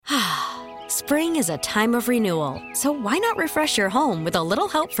Spring is a time of renewal, so why not refresh your home with a little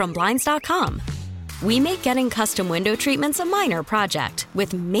help from Blinds.com? We make getting custom window treatments a minor project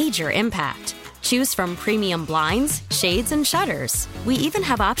with major impact. Choose from premium blinds, shades, and shutters. We even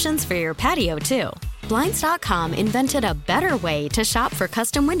have options for your patio, too. Blinds.com invented a better way to shop for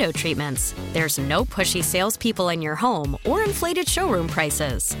custom window treatments. There's no pushy salespeople in your home or inflated showroom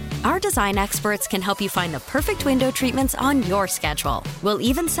prices. Our design experts can help you find the perfect window treatments on your schedule. We'll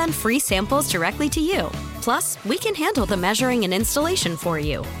even send free samples directly to you. Plus, we can handle the measuring and installation for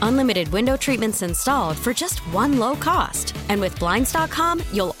you. Unlimited window treatments installed for just one low cost. And with Blinds.com,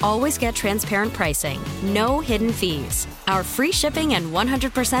 you'll always get transparent pricing. No hidden fees. Our free shipping and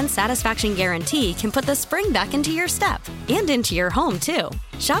 100% satisfaction guarantee can put the spring back into your step and into your home, too.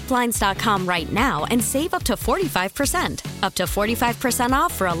 Shop Blinds.com right now and save up to 45%. Up to 45%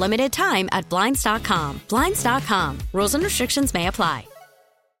 off for a limited time at Blinds.com. Blinds.com. Rules and restrictions may apply.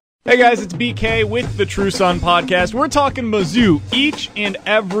 Hey guys, it's BK with the True Sun Podcast. We're talking Mizzou each and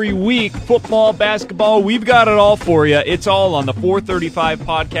every week. Football, basketball, we've got it all for you. It's all on the 435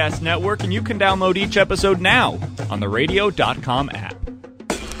 Podcast Network, and you can download each episode now on the radio.com app.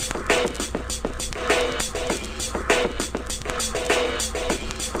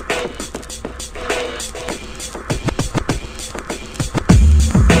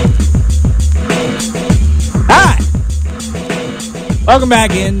 Welcome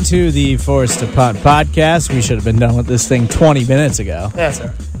back into the Forced to Punt podcast. We should have been done with this thing 20 minutes ago. That's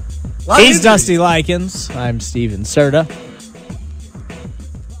all right. He's Dusty Likens. I'm Steven Serta.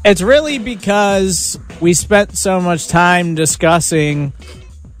 It's really because we spent so much time discussing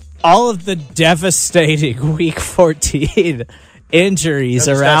all of the devastating Week 14 injuries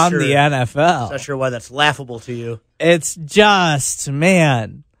around the NFL. I'm not sure why that's laughable to you. It's just,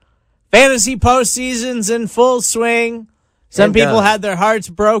 man, fantasy postseason's in full swing. Some people had their hearts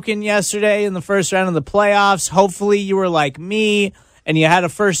broken yesterday in the first round of the playoffs. Hopefully you were like me and you had a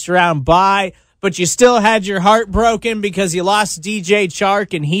first round bye, but you still had your heart broken because you lost DJ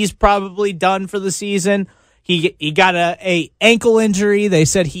Chark and he's probably done for the season. He got a ankle injury. They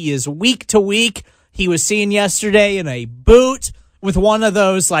said he is week to week. He was seen yesterday in a boot with one of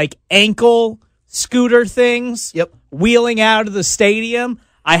those like ankle scooter things. Yep. Wheeling out of the stadium.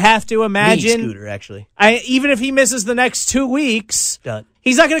 I have to imagine. Knee scooter, actually. Even if he misses the next 2 weeks, done.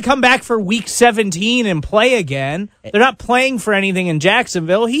 He's not going to come back for week 17 and play again. They're not playing for anything in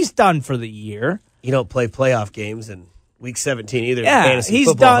Jacksonville. He's done for the year. You don't play playoff games in week 17 either. Yeah, in fantasy he's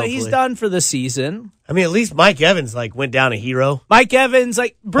football, done. hopefully. He's done for the season. I mean, at least Mike Evans went down a hero. Mike Evans,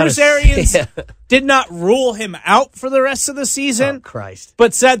 Bruce Arians did not rule him out for the rest of the season. Oh, Christ.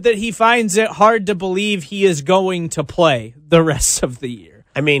 But said that he finds it hard to believe he is going to play the rest of the year.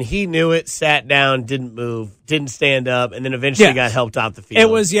 I mean, he knew it, sat down, didn't move, didn't stand up, and then eventually got helped off the field.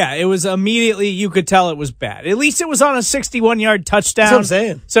 It was immediately, you could tell it was bad. At least it was on a 61-yard touchdown. That's what I'm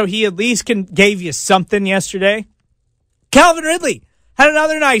saying. So he at least gave you something yesterday. Calvin Ridley had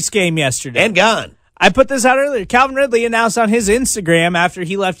another nice game yesterday. And gone. I put this out earlier. Calvin Ridley announced on his Instagram after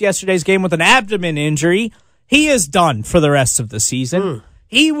he left yesterday's game with an abdomen injury, he is done for the rest of the season.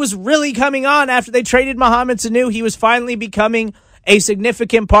 He was really coming on after they traded Mohamed Sanu. He was finally becoming a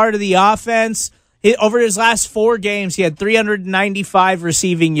significant part of the offense. Over his last 4 games, he had 395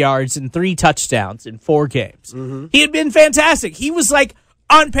 receiving yards and 3 touchdowns in 4 games. He had been fantastic. He was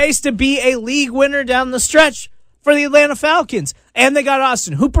on pace to be a league winner down the stretch for the Atlanta Falcons. And they got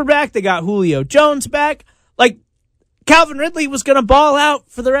Austin Hooper back. They got Julio Jones back. Calvin Ridley was going to ball out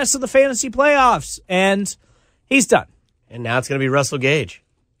for the rest of the fantasy playoffs, and he's done. And now it's going to be Russell Gage.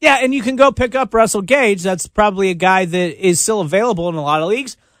 Yeah, and you can go pick up Russell Gage. That's probably a guy that is still available in a lot of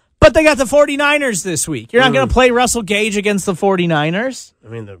leagues. But they got the 49ers this week. You're not going to play Russell Gage against the 49ers. I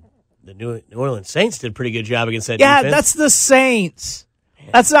mean, the New Orleans Saints did a pretty good job against that defense. Yeah, that's the Saints.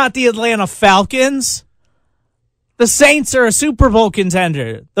 That's not the Atlanta Falcons. The Saints are a Super Bowl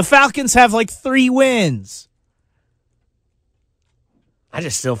contender. The Falcons have 3 wins. I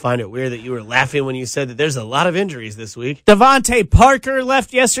just still find it weird that you were laughing when you said that there's a lot of injuries this week. Devontae Parker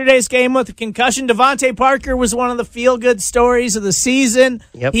left yesterday's game with a concussion. Devontae Parker was one of the feel-good stories of the season.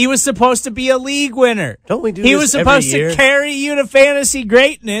 Yep. He was supposed to be a league winner. Don't we do He this was supposed every year? to carry you to fantasy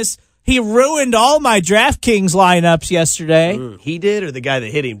greatness. He ruined all my DraftKings lineups yesterday. He did, or the guy that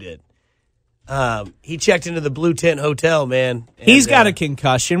hit him did? He checked into the Blue Tent Hotel, man. He's got a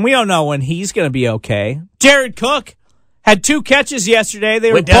concussion. We don't know when he's going to be okay. Jared Cook had 2 catches yesterday.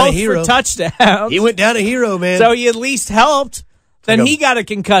 They were both for touchdowns. He went down a hero, man. So he at least helped. Then he got a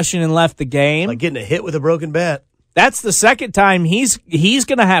concussion and left the game. Like getting a hit with a broken bat. That's the second time he's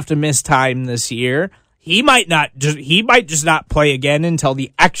going to have to miss time this year. he might just not play again until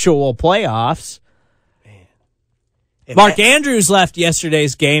the actual playoffs. Mark Andrews left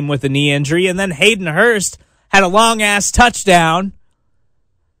yesterday's game with a knee injury, and then Hayden Hurst had a long-ass touchdown.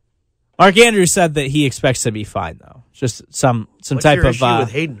 Mark Andrews said that he expects to be fine, though. Just some type of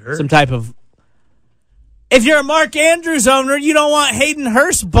with Hayden Hurst? Some type of. If you're a Mark Andrews owner, you don't want Hayden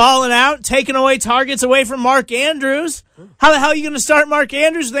Hurst balling out, taking away targets away from Mark Andrews. How the hell are you going to start Mark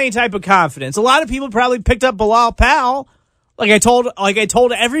Andrews with any type of confidence? A lot of people probably picked up Bilal Powell, like I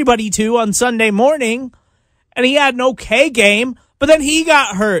told everybody to on Sunday morning. And he had an okay game, but then he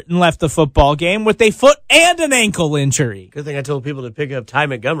got hurt and left the football game with a foot and an ankle injury. Good thing I told people to pick up Ty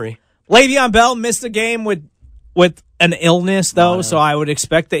Montgomery. Le'Veon Bell missed the game with an illness, though, so I would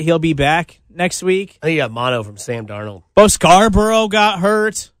expect that he'll be back next week. I think he got mono from Sam Darnold. Bo Scarborough got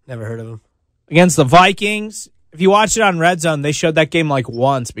hurt. Never heard of him. Against the Vikings. If you watch it on Red Zone, they showed that game like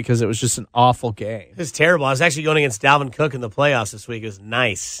once because it was just an awful game. It was terrible. I was actually going against Dalvin Cook in the playoffs this week. It was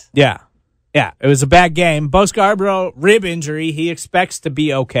nice. Yeah, it was a bad game. Bo Scarborough, rib injury. He expects to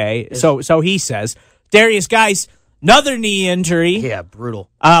be okay. So he says. Darius Geis, another knee injury. Yeah, brutal.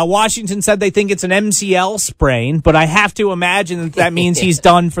 Washington said they think it's an MCL sprain, but I have to imagine that means he's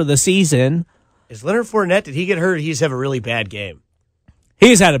done for the season. Is Leonard Fournette, did he get hurt or did he just have a really bad game?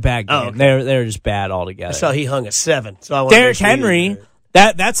 He's had a bad game. Oh, okay. They're just bad altogether. I saw he hung a 7. So I Derrick Henry,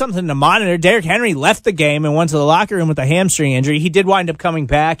 that's something to monitor. Derrick Henry left the game and went to the locker room with a hamstring injury. He did wind up coming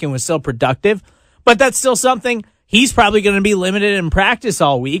back and was still productive, but that's still something he's probably going to be limited in practice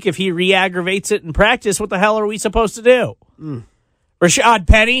all week. If he re-aggravates it in practice, what the hell are we supposed to do? Rashad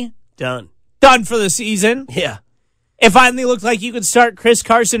Penny? Done for the season. Yeah. It finally looked like you could start Chris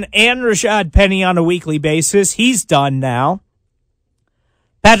Carson and Rashad Penny on a weekly basis. He's done now.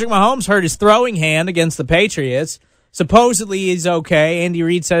 Patrick Mahomes hurt his throwing hand against the Patriots. Supposedly he's okay. Andy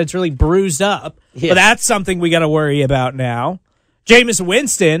Reid said it's really bruised up. Yeah. But that's something we got to worry about now. Jameis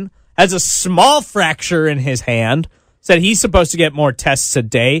Winston has a small fracture in his hand. Said he's supposed to get more tests a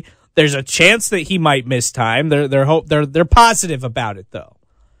day. There's a chance that he might miss time. They're positive about it, though.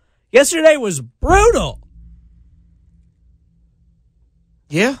 Yesterday was brutal.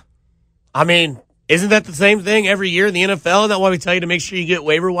 Yeah. I mean, isn't that the same thing every year in the NFL? Isn't that why we tell you to make sure you get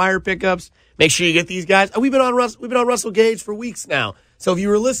waiver wire pickups? Make sure you get these guys. We've been on Russell Gage for weeks now. So if you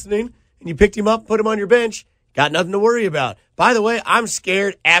were listening and you picked him up, put him on your bench, got nothing to worry about. By the way, I'm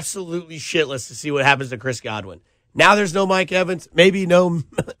scared absolutely shitless to see what happens to Chris Godwin. Now there's no Mike Evans, maybe no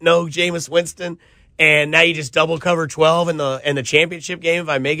Jameis Winston, and now you just double cover 12 in the championship game if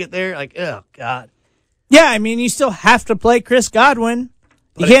I make it there. Like, oh God. Yeah, I mean, you still have to play Chris Godwin.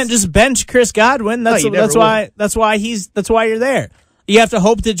 You can't just bench Chris Godwin. That's why you're there. You have to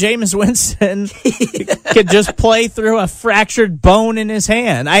hope that Jameis Winston can just play through a fractured bone in his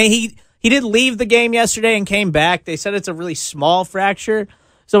hand. He did leave the game yesterday and came back. They said it's a really small fracture,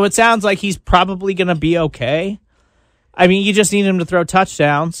 so it sounds like he's probably going to be okay. I mean, you just need him to throw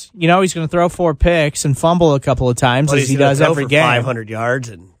touchdowns. You know he's going to throw 4 picks and fumble a couple of times as he does every game. 500 yards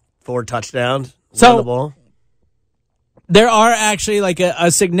and 4 touchdowns. So the ball. There are actually like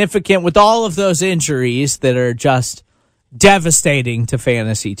a significant, with all of those injuries that are just devastating to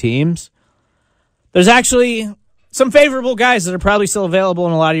fantasy teams, there's actually some favorable guys that are probably still available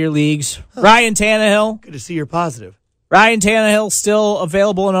in a lot of your leagues. Ryan Tannehill. Good to see you're positive. Ryan Tannehill still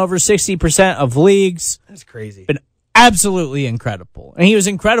available in over 60% of leagues. That's crazy. Been absolutely incredible. And he was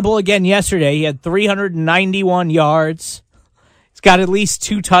incredible again yesterday. He had 391 yards. He's got at least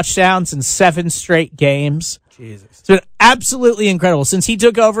 2 touchdowns in 7 straight games. Jesus. It's been absolutely incredible. Since he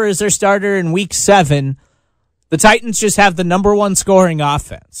took over as their starter in Week 7, the Titans just have the number 1 scoring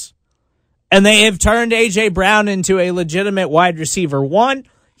offense. And they have turned A.J. Brown into a legitimate wide receiver 1.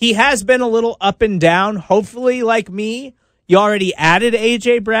 He has been a little up and down. Hopefully, like me, you already added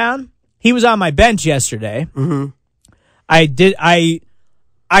A.J. Brown. He was on my bench yesterday. Mm-hmm.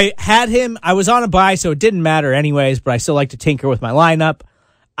 I had him. I was on a bye, so it didn't matter anyways, but I still like to tinker with my lineup.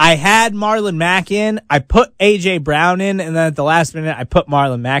 I had Marlon Mack in. I put A.J. Brown in, and then at the last minute, I put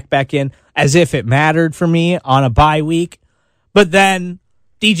Marlon Mack back in as if it mattered for me on a bye week. But then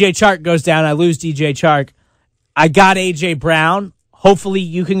DJ Chark goes down. I lose DJ Chark. I got A.J. Brown. Hopefully,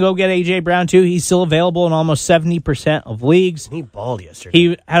 you can go get A.J. Brown, too. He's still available in almost 70% of leagues. He balled yesterday.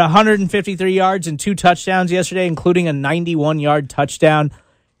 He had 153 yards and 2 touchdowns yesterday, including a 91-yard touchdown.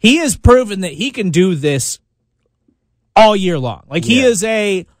 He has proven that he can do this all year long. Like, he is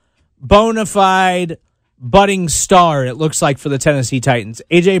a bona fide budding star, it looks like, for the Tennessee Titans.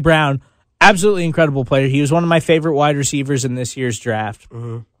 A.J. Brown, absolutely incredible player. He was one of my favorite wide receivers in this year's draft.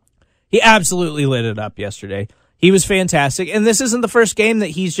 Mm-hmm. He absolutely lit it up yesterday. He was fantastic. And this isn't the first game that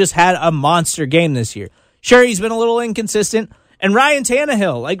he's just had a monster game this year. Sure, he's been a little inconsistent. And Ryan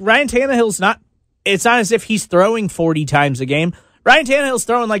Tannehill's it's not as if he's throwing 40 times a game. Ryan Tannehill's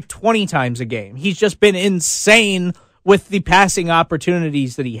throwing like 20 times a game. He's just been insane with the passing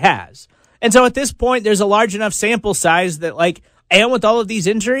opportunities that he has. And so at this point, there's a large enough sample size that, and with all of these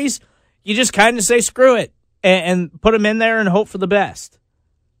injuries, you just kind of say screw it and put him in there and hope for the best.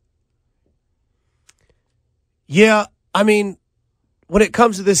 Yeah, I mean, when it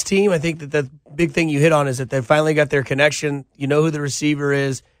comes to this team, I think that the big thing you hit on is that they finally got their connection. You know who the receiver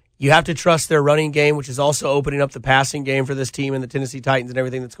is. You have to trust their running game, which is also opening up the passing game for this team and the Tennessee Titans and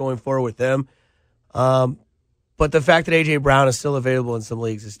everything that's going forward with them. But the fact that A.J. Brown is still available in some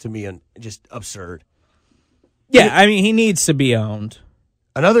leagues is, to me, just absurd. Yeah, I mean, he needs to be owned.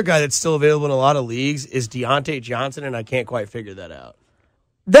 Another guy that's still available in a lot of leagues is Deontay Johnson, and I can't quite figure that out.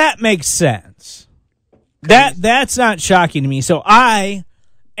 That makes sense. That's not shocking to me. So I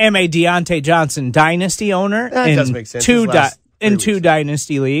am a Deontay Johnson dynasty owner. That does make sense. Two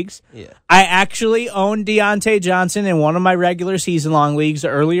dynasty leagues. Yeah. I actually owned Deontay Johnson in one of my regular season-long leagues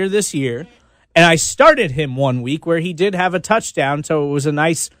earlier this year, and I started him one week where he did have a touchdown, so it was a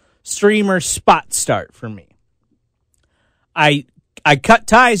nice streamer spot start for me. I cut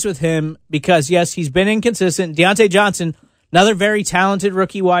ties with him because, yes, he's been inconsistent. Deontay Johnson, another very talented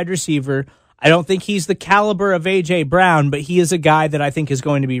rookie wide receiver. I don't think he's the caliber of A.J. Brown, but he is a guy that I think is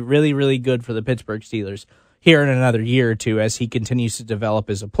going to be really, really good for the Pittsburgh Steelers here in another year or two as he continues to develop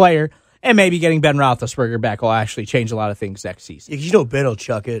as a player. And maybe getting Ben Roethlisberger back will actually change a lot of things next season. You know Ben will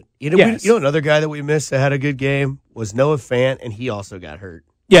chuck it. Yes. You know another guy that we missed that had a good game was Noah Fant, and he also got hurt.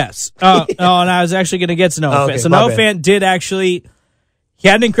 Yes. And I was actually going to get to Noah Fant. So Noah Fant did actually, he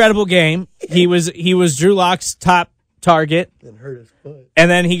had an incredible game. He was Drew Lock's top target. Then hurt his foot. And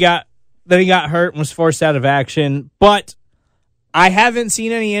then he got hurt and was forced out of action. But I haven't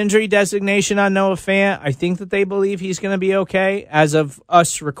seen any injury designation on Noah Fant. I think that they believe he's going to be okay as of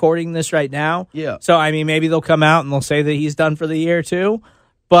us recording this right now. Yeah. So, I mean, maybe they'll come out and they'll say that he's done for the year too.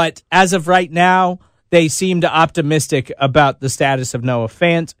 But as of right now, they seem optimistic about the status of Noah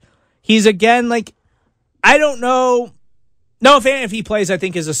Fant. He's, again, I don't know. Noah Fant, if he plays, I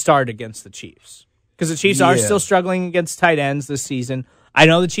think is a start against the Chiefs. Because the Chiefs are still struggling against tight ends this season. I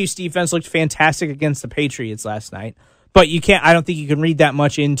know the Chiefs' defense looked fantastic against the Patriots last night. But I don't think you can read that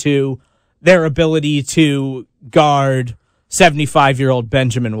much into their ability to guard 75-year-old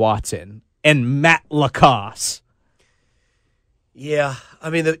Benjamin Watson and Matt LaCosse. Yeah, I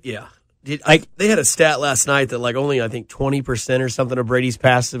mean, they had a stat last night that only I think 20% or something of Brady's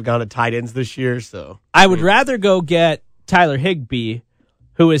passes have gone to tight ends this year. So I would rather go get Tyler Higbee,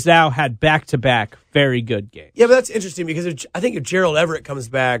 who has now had back-to-back very good games. Yeah, but that's interesting because I think if Gerald Everett comes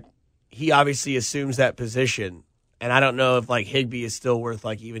back, he obviously assumes that position. And I don't know if Higbee is still worth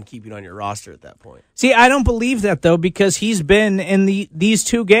even keeping on your roster at that point. See, I don't believe that though because he's been in these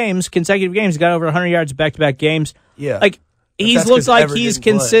two games, consecutive games, got over 100 yards back-to-back games. Yeah, he's looked like he's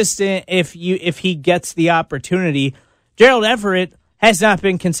consistent if he gets the opportunity. Gerald Everett has not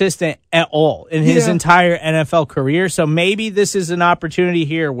been consistent at all in his entire NFL career. So maybe this is an opportunity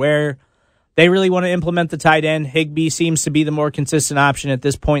here where they really want to implement the tight end. Higbee seems to be the more consistent option at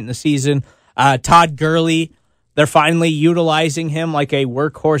this point in the season. Todd Gurley. They're finally utilizing him like a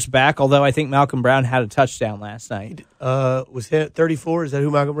workhorse back, although I think Malcolm Brown had a touchdown last night. Was he at 34? Is that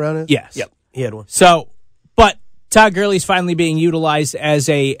who Malcolm Brown is? Yes. Yep, he had one. So, but Todd Gurley's finally being utilized as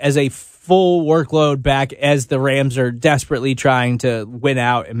a full workload back as the Rams are desperately trying to win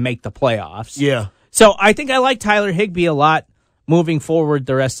out and make the playoffs. Yeah. So I think I like Tyler Higbee a lot moving forward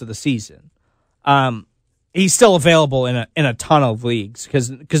the rest of the season. He's still available in a ton of leagues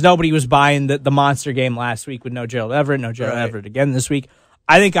because nobody was buying the monster game last week with no Gerald Everett, Everett again this week.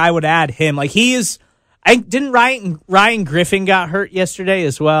 I think I would add him. Didn't Ryan Griffin got hurt yesterday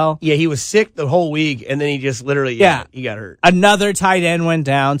as well? Yeah, he was sick the whole week, and then he just literally he got hurt. Another tight end went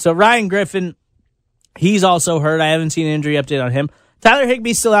down. So Ryan Griffin, he's also hurt. I haven't seen an injury update on him. Tyler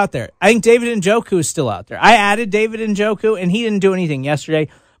Higbee's still out there. I think David Njoku is still out there. I added David Njoku, and he didn't do anything yesterday.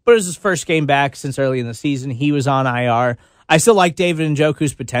 But it was his first game back since early in the season. He was on IR. I still like David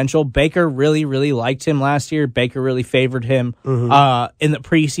Njoku's potential. Baker really, really liked him last year. Baker really favored him in the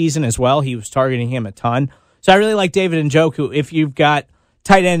preseason as well. He was targeting him a ton. So I really like David Njoku. If you've got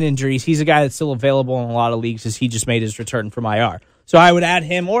tight end injuries, he's a guy that's still available in a lot of leagues as he just made his return from IR. So I would add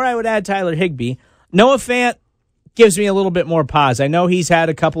him, or I would add Tyler Higbee. Noah Fant gives me a little bit more pause. I know he's had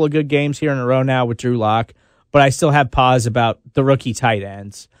a couple of good games here in a row now with Drew Lock, but I still have pause about the rookie tight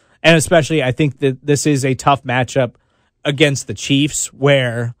ends. And especially, I think that this is a tough matchup against the Chiefs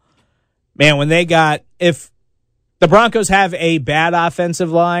where, man, if the Broncos have a bad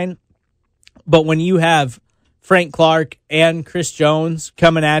offensive line, But when you have Frank Clark and Chris Jones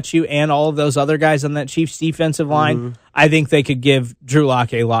coming at you and all of those other guys on that Chiefs defensive line, I think they could give Drew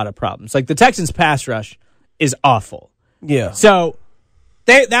Lock a lot of problems. Like the Texans pass rush is awful. Yeah. So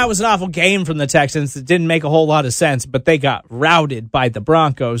that was an awful game from the Texans that didn't make a whole lot of sense, but they got routed by the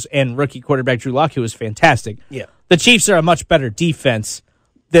Broncos and rookie quarterback Drew Lock, who was fantastic. Yeah. The Chiefs are a much better defense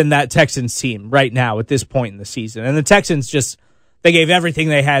than that Texans team right now at this point in the season. And the Texans they gave everything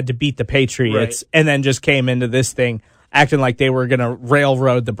they had to beat the Patriots and then just came into this thing acting like they were going to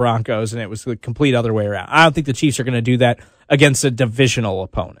railroad the Broncos, and it was the complete other way around. I don't think the Chiefs are going to do that against a divisional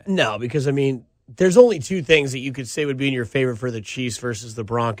opponent. No, because, I mean, there's only two things that you could say would be in your favor for the Chiefs versus the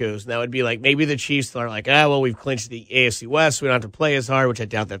Broncos. And that would be like maybe the Chiefs are like, we've clinched the AFC West, so we don't have to play as hard, which I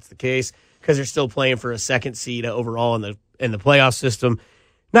doubt that's the case because they're still playing for a second seed overall in the playoff system.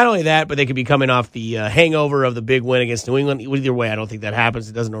 Not only that, but they could be coming off the hangover of the big win against New England. Either way, I don't think that happens.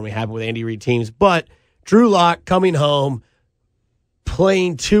 It doesn't normally happen with Andy Reid teams. But Drew Lock coming home,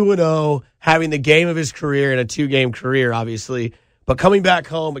 playing 2-0, having the game of his career in a 2-game career, obviously, but coming back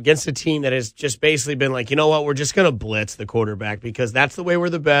home against a team that has just basically been like, you know what, we're just going to blitz the quarterback because that's the way we're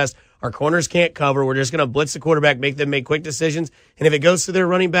the best. Our corners can't cover. We're just going to blitz the quarterback, make them make quick decisions. And if it goes to their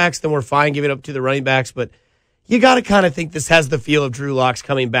running backs, then we're fine giving it up to the running backs. But you got to kind of think this has the feel of Drew Lock's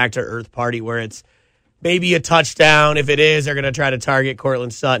coming back to earth party where it's maybe a touchdown. If it is, they're going to try to target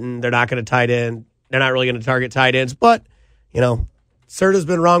Cortland Sutton. They're not going to tight end. They're not really going to target tight ends. But, Serta's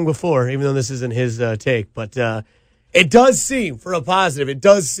been wrong before, even though this isn't his take. But it does seem, for a positive, it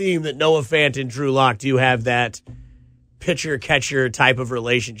does seem that Noah Fant and Drew Lock do have that pitcher-catcher type of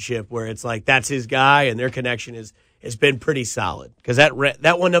relationship where it's like that's his guy and their connection has been pretty solid. Because that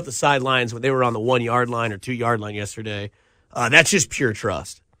one up the sidelines when they were on the 1 yard line or 2 yard line yesterday, that's just pure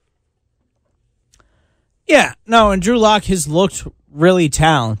trust. Yeah, no, and Drew Lock has looked really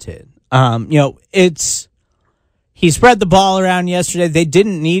talented. He spread the ball around yesterday. They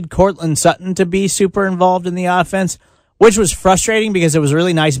didn't need Cortland Sutton to be super involved in the offense, which was frustrating because it was a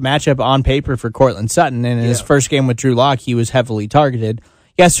really nice matchup on paper for Cortland Sutton. And in his first game with Drew Lock, he was heavily targeted.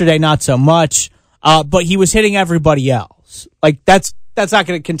 Yesterday, not so much, but he was hitting everybody else. Like, that's not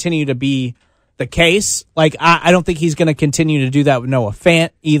going to continue to be the case. Like, I don't think he's going to continue to do that with Noah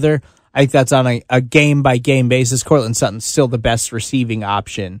Fant either. I think that's on a game-by-game basis. Cortland Sutton's still the best receiving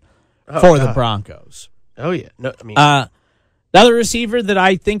option for the Broncos. Oh, yeah. No, I mean, another receiver that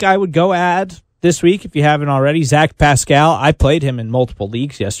I think I would go add this week, if you haven't already, Zach Pascal. I played him in multiple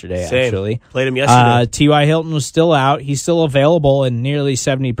leagues yesterday, actually. Played him yesterday. T.Y. Hilton was still out. He's still available in nearly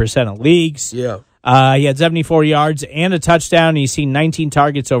 70% of leagues. Yeah. He had 74 yards and a touchdown. He's seen 19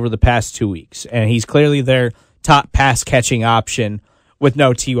 targets over the past 2 weeks, and he's clearly their top pass-catching option with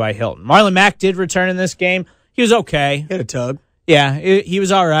no T.Y. Hilton. Marlon Mack did return in this game. He was okay. He had a tug. Yeah, he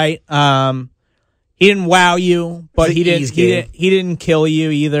was all right. He didn't wow you, but he didn't kill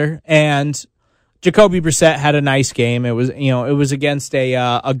you either. And Jacoby Brissett had a nice game. It was against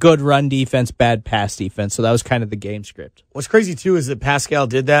a good run defense, bad pass defense. So that was kind of the game script. What's crazy too is that Pascal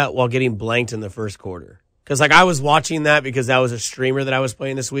did that while getting blanked in the first quarter. Because I was watching that because that was a streamer that I was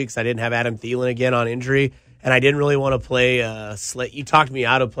playing this week. Because I didn't have Adam Thielen again on injury, and I didn't really want to play Slayton. You talked me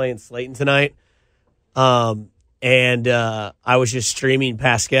out of playing Slayton tonight, and I was just streaming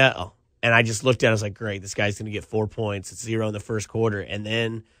Pascal. And I just looked at it, I was like, great, this guy's going to get 4 points. It's 0 in the first quarter. And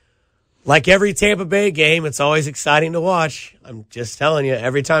then, like every Tampa Bay game, it's always exciting to watch. I'm just telling you,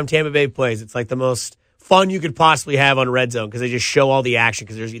 every time Tampa Bay plays, it's like the most fun you could possibly have on Red Zone because they just show all the action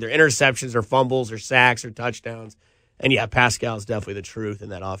because there's either interceptions or fumbles or sacks or touchdowns. And yeah, Pascal's definitely the truth in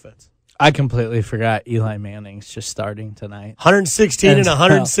that offense. I completely forgot Eli Manning's just starting tonight. 116 and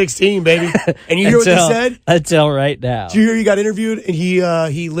 116, baby. And you hear what they said? Until right now. Did you hear he got interviewed and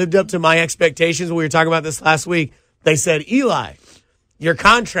he lived up to my expectations when we were talking about this last week? They said, Eli, your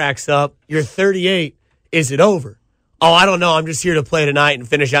contract's up. You're 38. Is it over? Oh, I don't know. I'm just here to play tonight and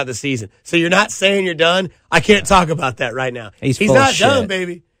finish out the season. So you're not saying you're done? I can't talk about that right now. He's not done,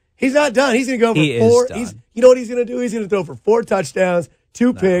 baby. He's not done. He's going to go for 4. You know what he's going to do? He's going to throw for 4 touchdowns,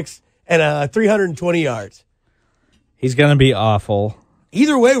 2 picks, and 320 yards. He's going to be awful.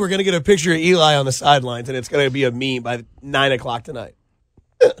 Either way, we're going to get a picture of Eli on the sidelines, and it's going to be a meme by 9 o'clock tonight.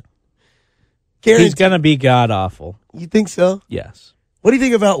 He's going to be god-awful. You think so? Yes. What do you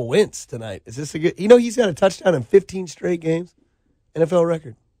think about Wentz tonight? Is this a good... he's got a touchdown in 15 straight games. NFL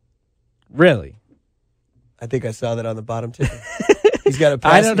record. Really? I think I saw that on the bottom tip. He's got a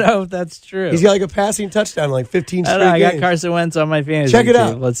passing... I don't know if that's true. He's got like a passing touchdown in like 15 straight games. I got Carson Wentz on my fantasy Check it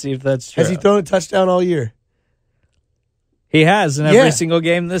out. Let's see if that's true. Has he thrown a touchdown all year? He has in every single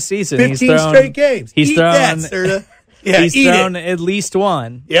game this season. 15 straight games. He's Eat thrown that, Serta. Yeah, he's thrown at least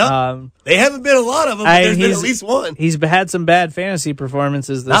one. Yeah, they haven't been a lot of them, but there's been at least one. He's had some bad fantasy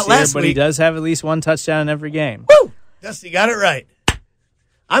performances this year, but he does have at least one touchdown in every game. Woo! Dusty got it right.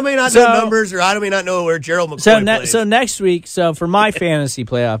 I may not know numbers, or I may not know where Gerald McCoy plays. So next week, for my fantasy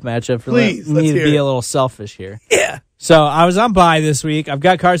playoff matchup, Please, me to be a little selfish here. Yeah. So I was on bye this week. I've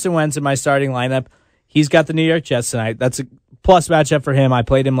got Carson Wentz in my starting lineup. He's got the New York Jets tonight. That's a plus matchup for him. I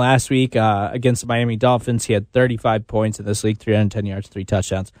played him last week against the Miami Dolphins. He had 35 points in this league, 310 yards, 3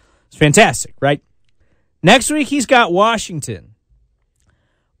 touchdowns. It's fantastic, right? Next week, he's got Washington.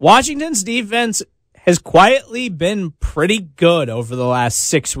 Washington's defense has quietly been pretty good over the last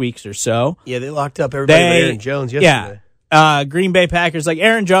 6 weeks or so. Yeah, they locked up everybody with Aaron Jones yesterday. Yeah, Green Bay Packers,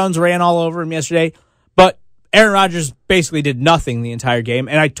 Aaron Jones ran all over him yesterday, but Aaron Rodgers basically did nothing the entire game.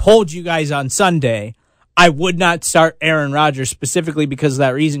 And I told you guys on Sunday I would not start Aaron Rodgers specifically because of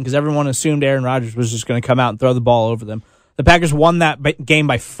that reason, because everyone assumed Aaron Rodgers was just going to come out and throw the ball over them. The Packers won that game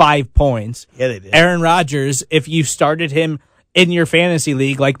by 5 points. Yeah, they did. Aaron Rodgers, if you started him in your fantasy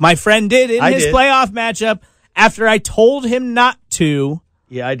league, like my friend did in his playoff matchup, after I told him not to,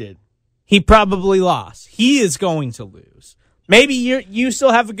 yeah, I did. He probably lost. He is going to lose. Maybe you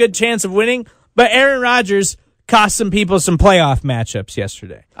still have a good chance of winning, but Aaron Rodgers cost some people some playoff matchups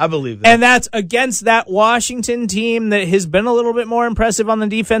yesterday. I believe that. And that's against that Washington team that has been a little bit more impressive on the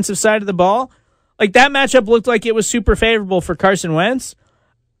defensive side of the ball. Like, that matchup looked like it was super favorable for Carson Wentz.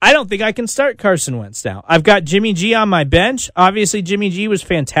 I don't think I can start Carson Wentz now. I've got Jimmy G on my bench. Obviously, Jimmy G was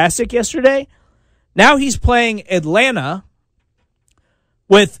fantastic yesterday. Now he's playing Atlanta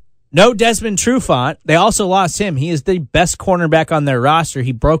with no Desmond Trufant. They also lost him. He is the best cornerback on their roster.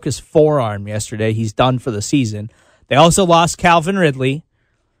 He broke his forearm yesterday. He's done for the season. They also lost Calvin Ridley.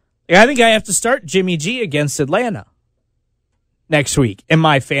 I think I have to start Jimmy G against Atlanta next week in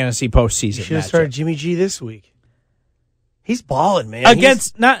my fantasy postseason. You should have started Jimmy G this week. He's balling, man.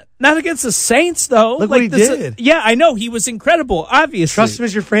 Not against the Saints, though. Look what he did. Yeah, I know. He was incredible, obviously. Trust him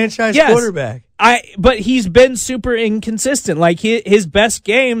as your franchise quarterback. But he's been super inconsistent. Like, his best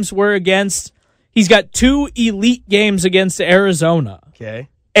games were against... He's got 2 elite games against Arizona. Okay.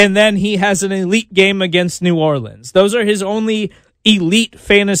 And then he has an elite game against New Orleans. Those are his only elite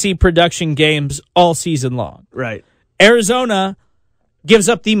fantasy production games all season long. Right. Arizona gives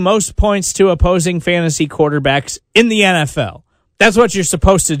up the most points to opposing fantasy quarterbacks in the NFL. That's what you're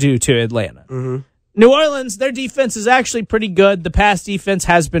supposed to do to Atlanta. Mm-hmm. New Orleans, their defense is actually pretty good. The pass defense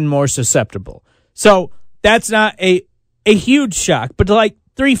has been more susceptible. So that's not a huge shock. But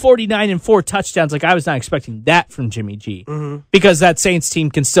 349 and 4 touchdowns, I was not expecting that from Jimmy G. Mm-hmm. Because that Saints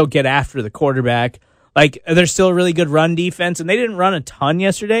team can still get after the quarterback. They're still a really good run defense, and they didn't run a ton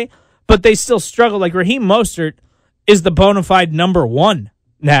yesterday, but they still struggle. Raheem Mostert is the bona fide number 1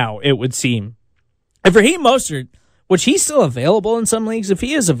 now, it would seem. If Raheem Mostert, which he's still available in some leagues, if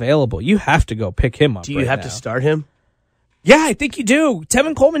he is available, you have to go pick him up. Do you have to start him? Yeah, I think you do.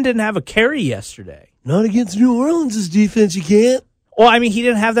 Tevin Coleman didn't have a carry yesterday. Not against New Orleans' defense, you can't. Well, he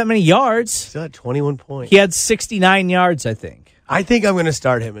didn't have that many yards. Still had 21 points. He had 69 yards, I think. I think I'm going to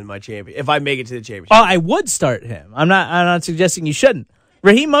start him in my champion if I make it to the championship. Oh, I would start him. I'm not suggesting you shouldn't.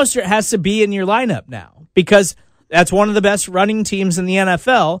 Raheem Mostert has to be in your lineup now because that's one of the best running teams in the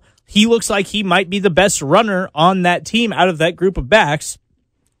NFL. He looks like he might be the best runner on that team out of that group of backs.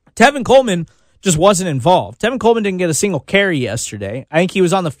 Tevin Coleman just wasn't involved. Tevin Coleman didn't get a single carry yesterday. I think he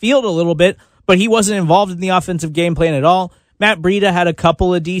was on the field a little bit, but he wasn't involved in the offensive game plan at all. Matt Breida had a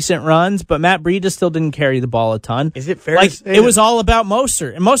couple of decent runs, but Matt Breida still didn't carry the ball a ton. Is it fair to say it was all about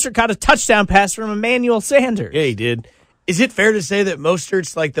Mostert, and Mostert caught a touchdown pass from Emmanuel Sanders. Yeah, he did. Is it fair to say that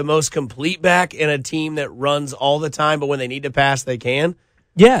Mostert's the most complete back in a team that runs all the time, but when they need to pass, they can?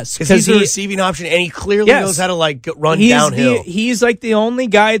 Yes. Because he's a receiving option, and he clearly knows how to run downhill. He's the only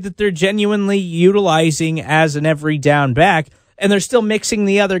guy that they're genuinely utilizing as an every down back, and they're still mixing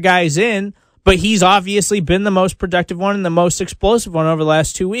the other guys in, but he's obviously been the most productive one and the most explosive one over the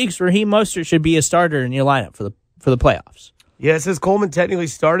last 2 weeks. Raheem Mostert should be a starter in your lineup for the playoffs. Yeah, it says Coleman technically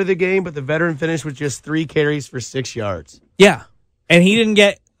started the game, but the veteran finished with just 3 carries for 6 yards. Yeah, and he didn't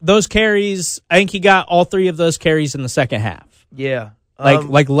get those carries. I think he got all 3 of those carries in the second half. Yeah.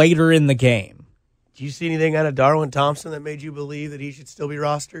 Later in the game. Do you see anything out of Darwin Thompson that made you believe that he should still be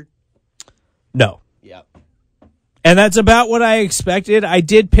rostered? No. Yeah. And that's about what I expected. I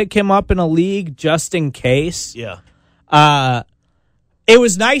did pick him up in a league just in case. Yeah. It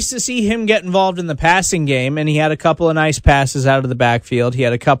was nice to see him get involved in the passing game, and he had a couple of nice passes out of the backfield. He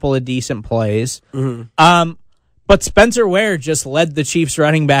had a couple of decent plays. Mm-hmm. But Spencer Ware just led the Chiefs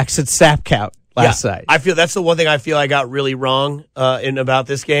running backs at snap count last night. I feel that's the one thing I feel I got really wrong about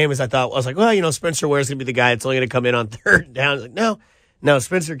this game is I was like, well, Spencer Ware's going to be the guy that's only going to come in on third down. Like, no,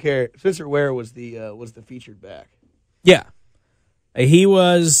 Spencer Ware was the featured back. Yeah. He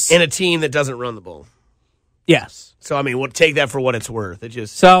was in a team that doesn't run the ball. Yes. So we'll take that for what it's worth.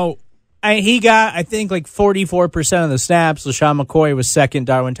 He got, I think, like 44% of the snaps. LaShawn McCoy was second.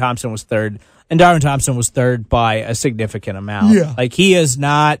 Darwin Thompson was third. And Darwin Thompson was third by a significant amount. Yeah. Like, he is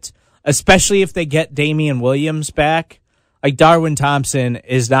not, especially if they get Damian Williams back, like, Darwin Thompson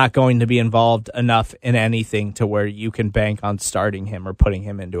is not going to be involved enough in anything to where you can bank on starting him or putting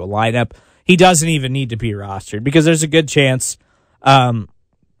him into a lineup. He doesn't even need to be rostered because there's a good chance,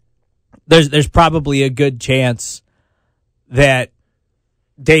 there's probably a good chance that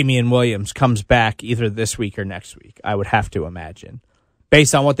Damian Williams comes back either this week or next week, I would have to imagine.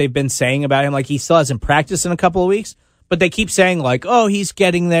 Based on what they've been saying about him, like he still hasn't practiced in a couple of weeks, but they keep saying like, oh, he's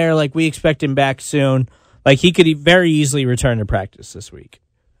getting there, like we expect him back soon. Like he could very easily return to practice this week.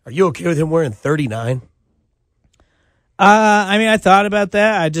 Are you okay with him wearing 39? I thought about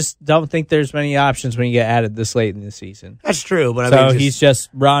that. I just don't think there's many options when you get added this late in the season. That's true, but he's just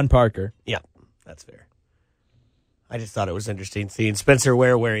Ron Parker. Yeah, that's fair. I just thought it was interesting seeing Spencer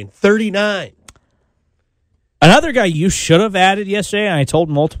Ware wearing 39. Another guy you should have added yesterday, and I told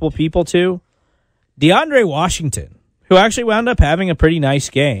multiple people to, DeAndre Washington, who actually wound up having a pretty nice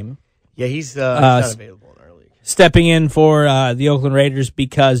game. Yeah, he's not available in our league. Stepping in for the Oakland Raiders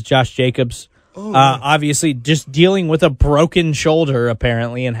because Josh Jacobs, obviously just dealing with a broken shoulder,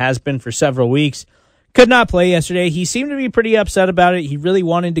 apparently, and has been for several weeks, could not play yesterday. He seemed to be pretty upset about it. He really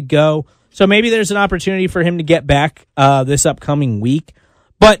wanted to go. So maybe there's an opportunity for him to get back this upcoming week.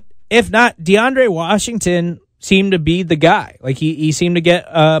 But if not, DeAndre Washington seemed to be the guy. Like he seemed to get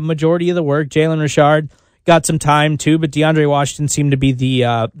a majority of the work. Jalen Richard got some time too, but DeAndre Washington seemed to be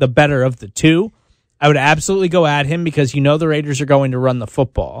the better of the two. I would absolutely go at him because the Raiders are going to run the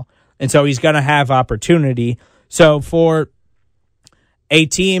football, and so he's going to have opportunity. So for a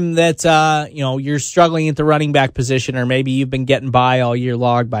team that you're struggling at the running back position, or maybe you've been getting by all year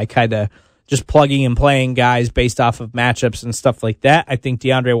long by kind of just plugging and playing guys based off of matchups and stuff like that, I think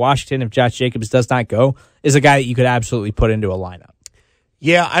DeAndre Washington, if Josh Jacobs does not go, is a guy that you could absolutely put into a lineup.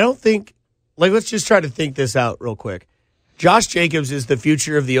 Yeah, I don't think, let's just try to think this out real quick. Josh Jacobs is the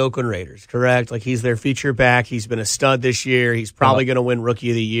future of the Oakland Raiders, correct? Like, he's their feature back. He's been a stud this year. He's probably going to win Rookie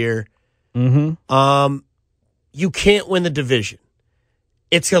of the Year. Mm-hmm. You can't win the division.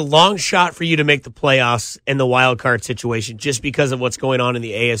 It's a long shot for you to make the playoffs in the wild card situation just because of what's going on in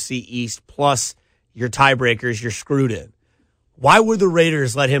the AFC East, plus your tiebreakers, you're screwed in. Why would the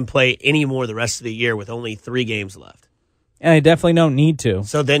Raiders let him play any more the rest of the year with only 3 games left? And they definitely don't need to.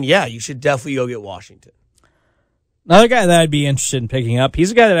 So then, yeah, you should definitely go get Washington. Another guy that I'd be interested in picking up,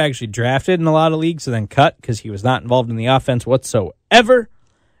 he's a guy that I actually drafted in a lot of leagues and then cut because he was not involved in the offense whatsoever.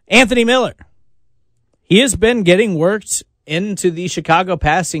 Anthony Miller. He has been getting worked into the Chicago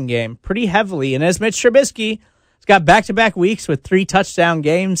passing game pretty heavily. And as Mitch Trubisky has got back-to-back weeks with 3 touchdown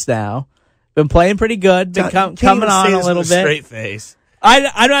games now, been playing pretty good, been coming on a little bit. Straight face.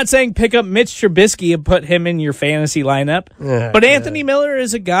 I'm not saying pick up Mitch Trubisky and put him in your fantasy lineup, but Anthony Miller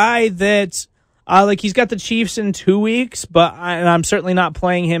is a guy that, he's got the Chiefs in 2 weeks, and I'm certainly not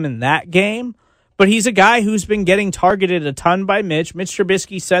playing him in that game. But he's a guy who's been getting targeted a ton by Mitch. Mitch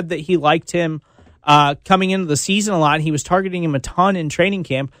Trubisky said that he liked him coming into the season a lot. He was targeting him a ton in training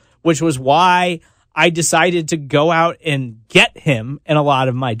camp, which was why I decided to go out and get him in a lot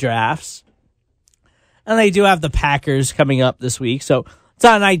of my drafts. And they do have the Packers coming up this week, so it's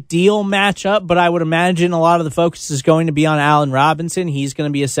not an ideal matchup, but I would imagine a lot of the focus is going to be on Allen Robinson. He's going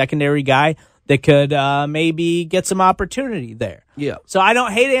to be a secondary guy that could maybe get some opportunity there. Yeah. So I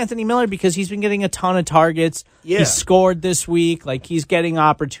don't hate Anthony Miller because he's been getting a ton of targets. Yeah. He scored this week. Like, he's getting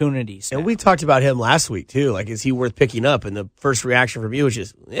opportunities now. And we talked about him last week, too. Like, is he worth picking up? And the first reaction from you was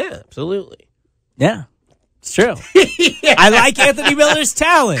just, yeah, absolutely. Yeah. It's true. Yeah. I like Anthony Miller's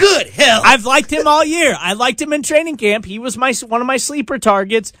talent. Good hell. I've liked him all year. I liked him in training camp. He was one of my sleeper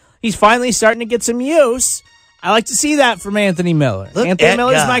targets. He's finally starting to get some use. I like to see that from Anthony Miller. Anthony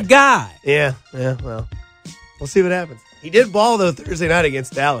Miller's my guy. Yeah, well, we'll see what happens. He did ball, though, Thursday night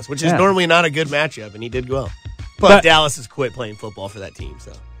against Dallas, which is normally not a good matchup, and he did well. But Dallas has quit playing football for that team,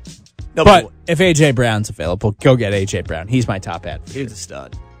 so. But if A.J. Brown's available, go get A.J. Brown. He's my top advocate. He's a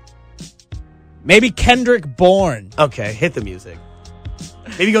stud. Maybe Kendrick Bourne. Okay, hit the music.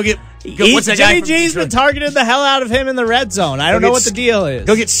 Maybe go get... what's that guy? Jimmy G's been targeting the hell out of him in the red zone. I don't know what the deal is.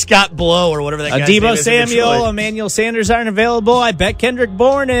 Go get Scott Blow or whatever that guy's name Deebo is. Samuel, Emmanuel Sanders aren't available. I bet Kendrick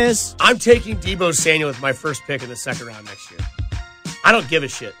Bourne is. I'm taking Deebo Samuel with my first pick in the second round next year. I don't give a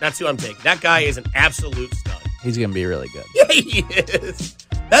shit. That's who I'm taking. That guy is an absolute stud. He's going to be really good. Yeah, he is.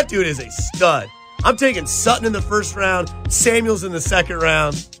 That dude is a stud. I'm taking Sutton in the first round, Samuels in the second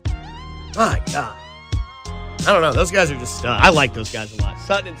round. My God. I don't know. Those guys are just studs. I like those guys a lot.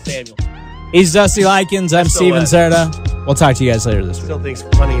 Sutton and Samuel. He's Dusty Likens. I'm Steven Serta. We'll talk to you guys later this week. Still thinks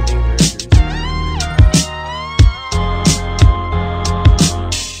plenty of injuries.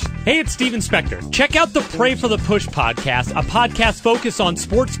 Hey, it's Steven Spector. Check out the Pray for the Push podcast, a podcast focused on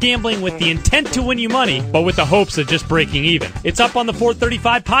sports gambling with the intent to win you money, but with the hopes of just breaking even. It's up on the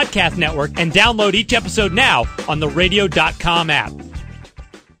 435 Podcast Network, and download each episode now on the radio.com app.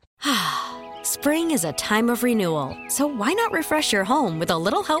 Spring is a time of renewal, so why not refresh your home with a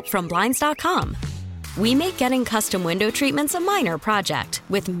little help from Blinds.com? We make getting custom window treatments a minor project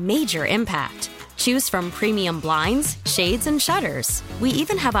with major impact. Choose from premium blinds, shades, and shutters. We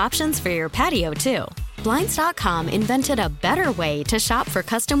even have options for your patio, too. Blinds.com invented a better way to shop for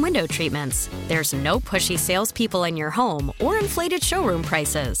custom window treatments. There's no pushy salespeople in your home or inflated showroom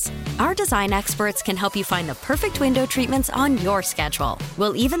prices. Our design experts can help you find the perfect window treatments on your schedule.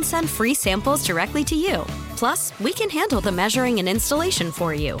 We'll even send free samples directly to you. Plus, we can handle the measuring and installation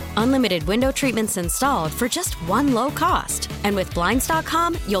for you. Unlimited window treatments installed for just one low cost. And with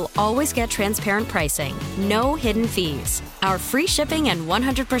Blinds.com, you'll always get transparent pricing. No hidden fees. Our free shipping and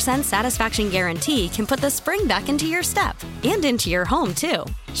 100% satisfaction guarantee can put the spring back into your step and into your home, too.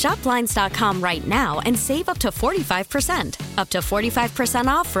 Shop Blinds.com right now and save up to 45%. Up to 45%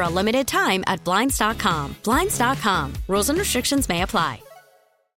 off for a limited time at Blinds.com. Blinds.com. Rules and restrictions may apply.